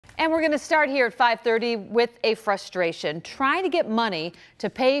And we're going to start here at 5:30 with a frustration, trying to get money to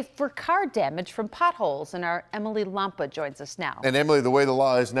pay for car damage from potholes. And our Emily Lampa joins us now. And Emily, the way the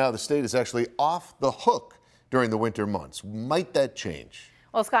law is now, the state is actually off the hook during the winter months. Might that change?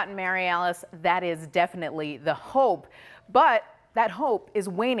 Well, Scott and Mary Alice, that is definitely the hope. But that hope is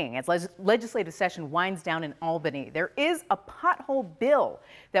waning as legislative session winds down in Albany. There is a pothole bill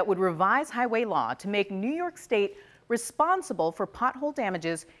that would revise highway law to make New York State responsible for pothole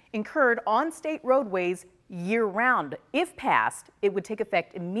damages incurred on state roadways year-round. If passed, it would take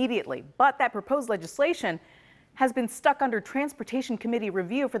effect immediately. But that proposed legislation has been stuck under Transportation Committee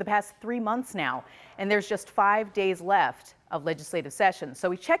review for the past 3 months now, and there's just 5 days left of legislative session. So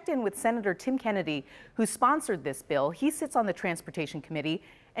we checked in with Senator Tim Kennedy, who sponsored this bill. He sits on the Transportation Committee,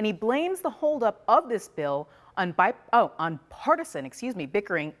 and he blames the holdup of this bill on partisan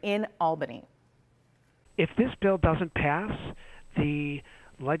bickering in Albany. If this bill doesn't pass, the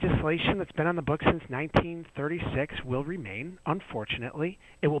legislation that's been on the books since 1936 will remain, unfortunately.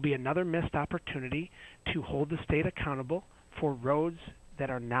 It will be another missed opportunity to hold the state accountable for roads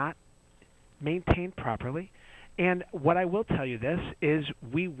that are not maintained properly. And what I will tell you this is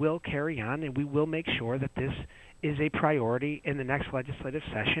we will carry on and we will make sure that this is a priority in the next legislative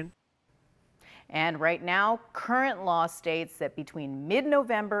session. And right now, current law states that between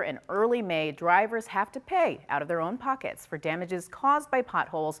mid-November and early May, drivers have to pay out of their own pockets for damages caused by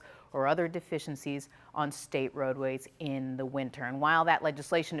potholes or other deficiencies on state roadways in the winter. And while that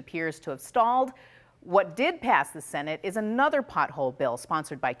legislation appears to have stalled, what did pass the Senate is another pothole bill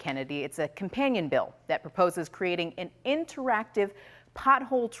sponsored by Kennedy. It's a companion bill that proposes creating an interactive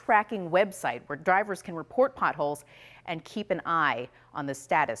pothole tracking website where drivers can report potholes and keep an eye on the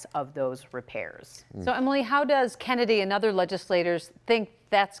status of those repairs. So, Emily, how does Kennedy and other legislators think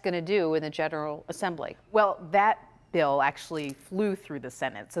that's going to do in the General Assembly? Well, that bill actually flew through the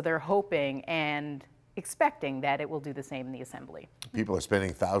Senate, so they're hoping and expecting that it will do the same in the Assembly. People are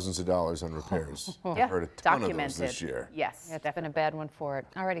spending thousands of dollars on repairs. Yeah, I've heard a ton documented. of those this year. Yes. It's been a bad one for it.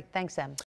 All righty, thanks, Em.